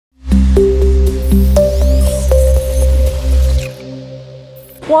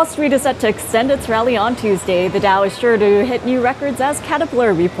Wall Street is set to extend its rally on Tuesday. The Dow is sure to hit new records as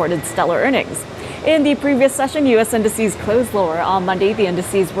Caterpillar reported stellar earnings. In the previous session, U.S. indices closed lower. On Monday, the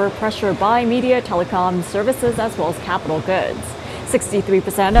indices were pressured by media, telecom, services, as well as capital goods.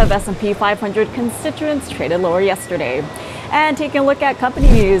 63% of S&P 500 constituents traded lower yesterday. And taking a look at company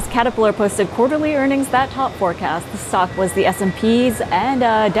news, Caterpillar posted quarterly earnings that topped forecasts. The stock was the S&P's and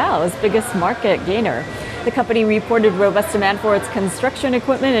Dow's biggest market gainer. The company reported robust demand for its construction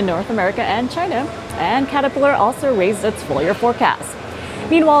equipment in North America and China, and Caterpillar also raised its full-year forecast.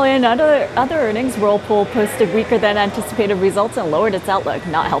 Meanwhile, in other earnings, Whirlpool posted weaker than anticipated results and lowered its outlook.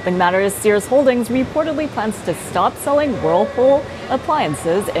 Not helping matters, Sears Holdings reportedly plans to stop selling Whirlpool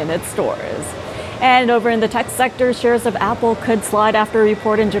appliances in its stores. And over in the tech sector, shares of Apple could slide after a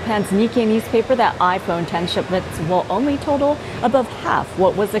report in Japan's Nikkei newspaper that iPhone X shipments will only total above half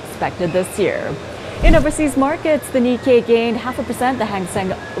what was expected this year. In overseas markets, the Nikkei gained 0.5%, the Hang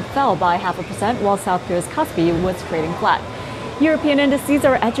Seng fell by 0.5%, while South Korea's Kospi was trading flat. European indices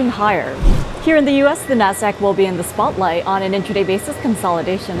are edging higher. Here in the U.S., the Nasdaq will be in the spotlight. On an intraday basis,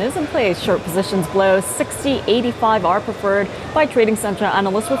 consolidation is in place. Short positions below 60.85 are preferred by trading center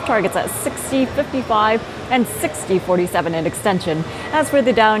analysts with targets at 60.55 and 60.47 in extension. As for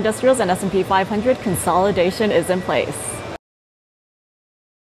the Dow Industrials and S&P 500, consolidation is in place.